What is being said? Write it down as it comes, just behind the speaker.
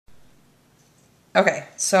Okay,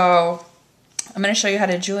 so I'm going to show you how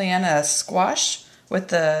to julienne a squash with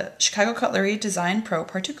the Chicago Cutlery Design Pro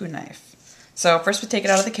Partuku knife. So first we take it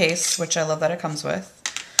out of the case, which I love that it comes with.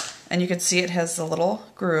 And you can see it has the little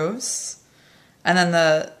grooves. And then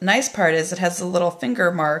the nice part is it has the little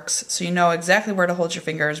finger marks, so you know exactly where to hold your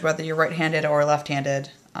fingers, whether you're right-handed or left-handed.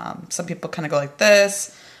 Some people kind of go like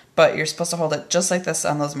this, but you're supposed to hold it just like this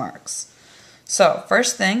on those marks. So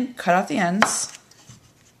first thing, cut out the ends.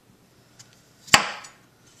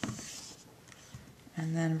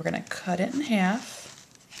 And then we're going to cut it in half.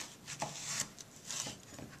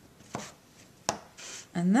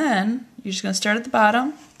 And then you're just going to start at the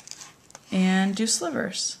bottom and do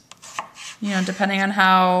slivers. You know, depending on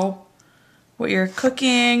what you're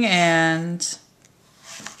cooking and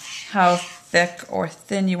how thick or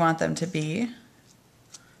thin you want them to be.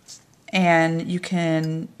 And you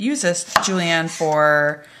can use this julienne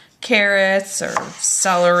for carrots or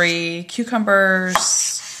celery,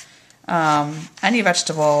 cucumbers, any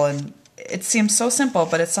vegetable. And it seems so simple,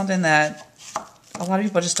 but it's something that a lot of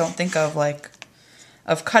people just don't think of, like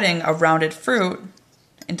of cutting a rounded fruit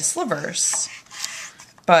into slivers.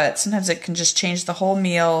 But sometimes it can just change the whole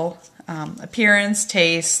meal, appearance,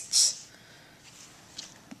 taste,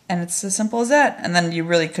 and it's as simple as that. And then you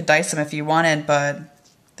really could dice them if you wanted, but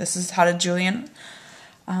this is how to julienne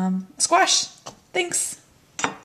squash. Thanks.